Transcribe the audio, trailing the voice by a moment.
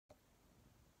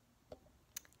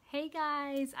Hey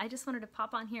guys, I just wanted to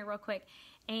pop on here real quick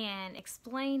and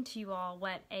explain to you all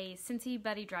what a Scentsy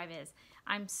Buddy Drive is.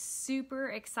 I'm super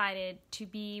excited to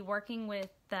be working with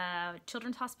the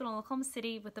Children's Hospital in Oklahoma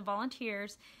City with the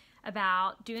volunteers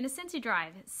about doing a Scentsy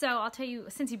Drive. So I'll tell you, a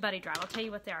Scentsy Buddy Drive, I'll tell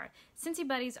you what they are. Scentsy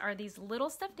Buddies are these little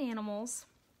stuffed animals.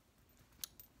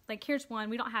 Like here's one,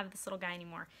 we don't have this little guy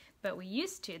anymore, but we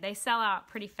used to. They sell out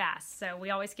pretty fast, so we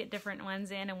always get different ones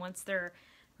in, and once they're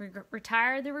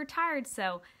retired, they're retired.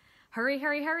 So hurry,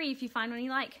 hurry, hurry if you find one you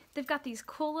like. They've got these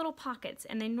cool little pockets,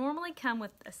 and they normally come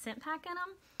with a scent pack in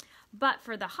them. But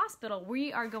for the hospital,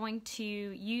 we are going to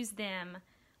use them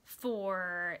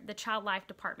for the child life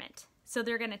department. So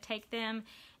they're going to take them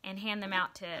and hand them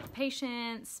out to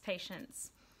patients,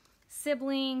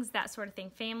 siblings, that sort of thing,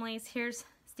 families. Here's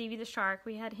Stevie the shark.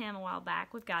 We had him a while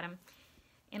back. We've got him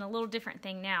in a little different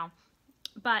thing now.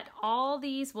 But all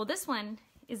these, well, this one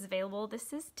is available.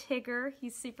 This is Tigger.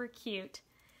 He's super cute.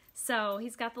 So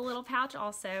he's got the little pouch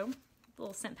also. The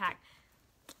little scent pack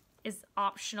is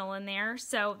optional in there.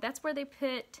 So that's where they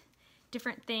put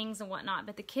different things and whatnot.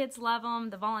 But the kids love them.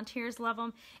 The volunteers love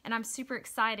them. And I'm super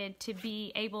excited to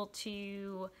be able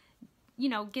to, you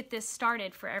know, get this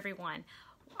started for everyone.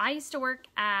 I used to work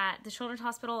at the Children's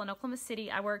Hospital in Oklahoma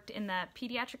City. I worked in the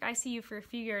pediatric ICU for a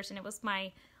few years, and it was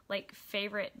my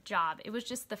favorite job. It was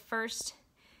just the first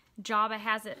job I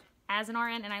had as an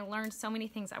RN, and I learned so many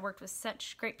things. I worked with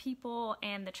such great people,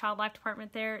 and the child life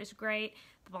department there is great.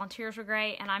 The volunteers were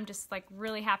great, and I'm just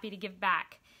really happy to give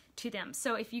back to them.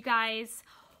 So if you guys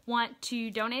want to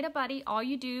donate a buddy, all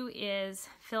you do is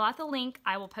fill out the link.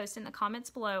 I will post in the comments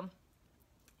below,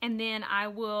 and then I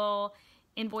will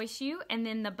invoice you, and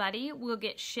then the buddy will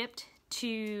get shipped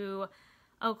to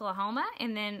Oklahoma,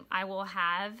 and then I will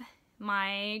have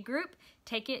my group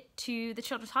take it to the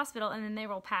Children's Hospital, and then they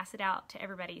will pass it out to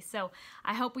everybody. So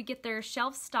I hope we get their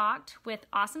shelves stocked with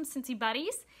awesome Scentsy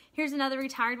Buddies. Here's another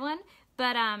retired one,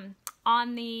 but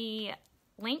on the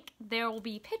link there will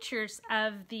be pictures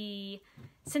of the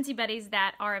Scentsy Buddies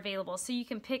that are available, so you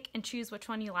can pick and choose which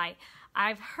one you like.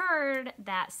 I've heard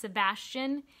that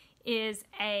Sebastian is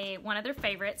one of their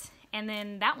favorites, and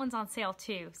then that one's on sale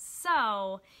too.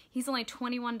 So he's only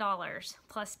 $21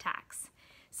 plus tax.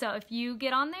 So if you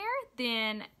get on there,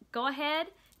 then go ahead,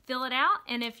 fill it out,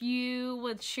 and if you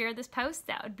would share this post,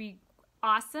 that would be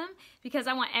awesome, because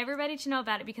I want everybody to know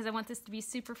about it, because I want this to be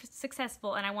super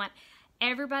successful, and I want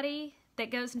everybody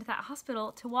that goes into that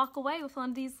hospital to walk away with one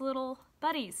of these little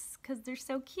buddies, because they're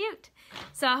so cute.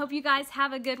 So I hope you guys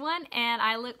have a good one, and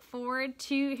I look forward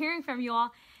to hearing from you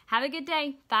all. Have a good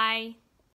day. Bye.